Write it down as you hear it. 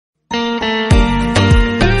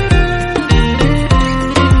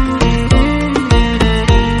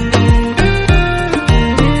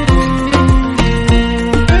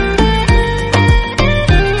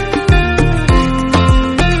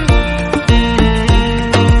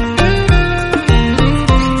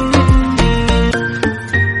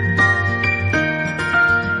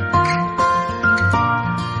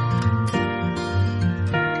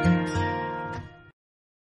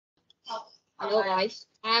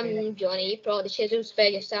I'm Johnny from the Children's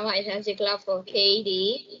Special Summer Intensive Club for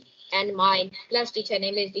KD. And my class teacher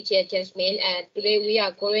name is teacher Jasmine. And today we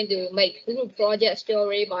are going to make group project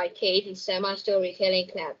story by KD Summer Storytelling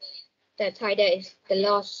Club. The title is The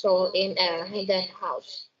Lost Soul in a Hidden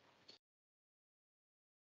House.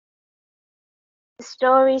 The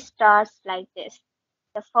story starts like this.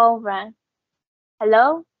 The phone rang.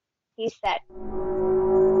 "Hello?" he said.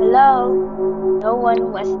 "Hello?" No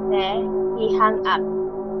one was there. He hung up.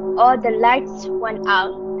 All the lights went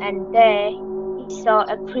out, and there he saw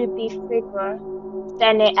a creepy figure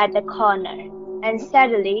standing at the corner. And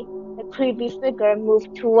suddenly, the creepy figure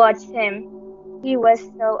moved towards him. He was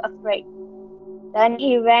so afraid. Then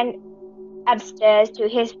he ran upstairs to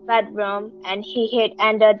his bedroom, and he hid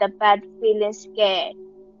under the bed feeling scared.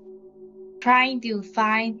 Trying to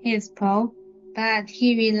find his phone, but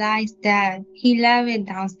he realized that he left it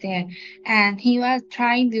downstairs and he was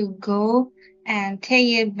trying to go and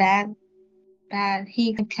take it back, but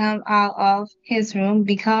he couldn't come out of his room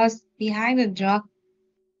because behind the door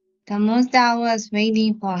the monster was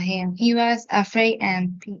waiting for him. He was afraid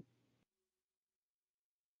and He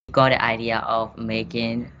got the idea of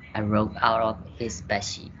making a rope out of his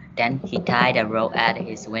bedsheet. Then he tied a rope at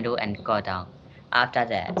his window and got down. After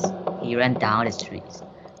that, he ran down the street.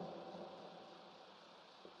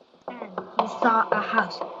 And he saw a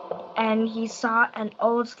house, and he saw an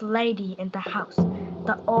old lady in the house.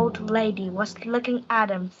 The old lady was looking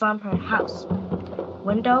at him from her house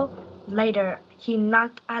window. Later, he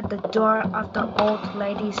knocked at the door of the old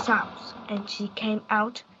lady's house, and she came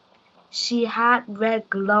out. She had red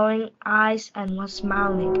glowing eyes and was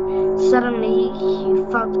smiling. Suddenly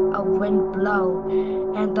he felt a wind blow,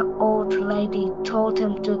 and the old lady told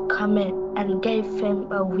him to come in and gave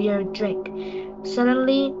him a weird drink.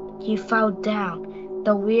 Suddenly he fell down.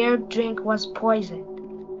 The weird drink was poisoned.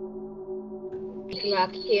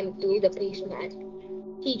 Dragged him to the basement.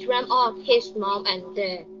 He dreamt of his mom and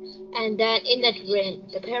dad. And then in that dream,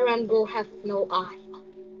 the parents both have no eye.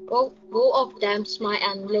 Both of them smile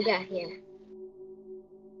and look at him.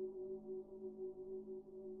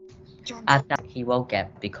 After he woke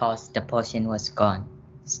up because the potion was gone,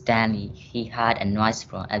 suddenly he heard a noise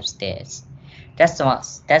from upstairs. That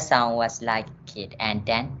sound was like a kid, and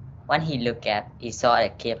then when he looked up, he saw a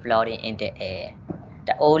kid floating in the air.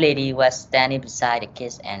 The old lady was standing beside the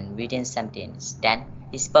kid and reading something. Then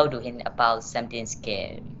he spoke to him about something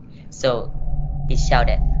scary. So he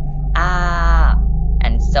shouted, "Ah!"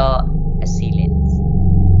 and saw a silence.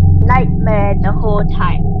 Nightmare the whole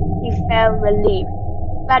time. He felt relieved.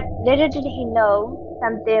 But little did he know,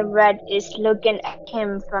 something red is looking at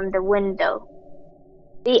him from the window.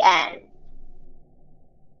 The end.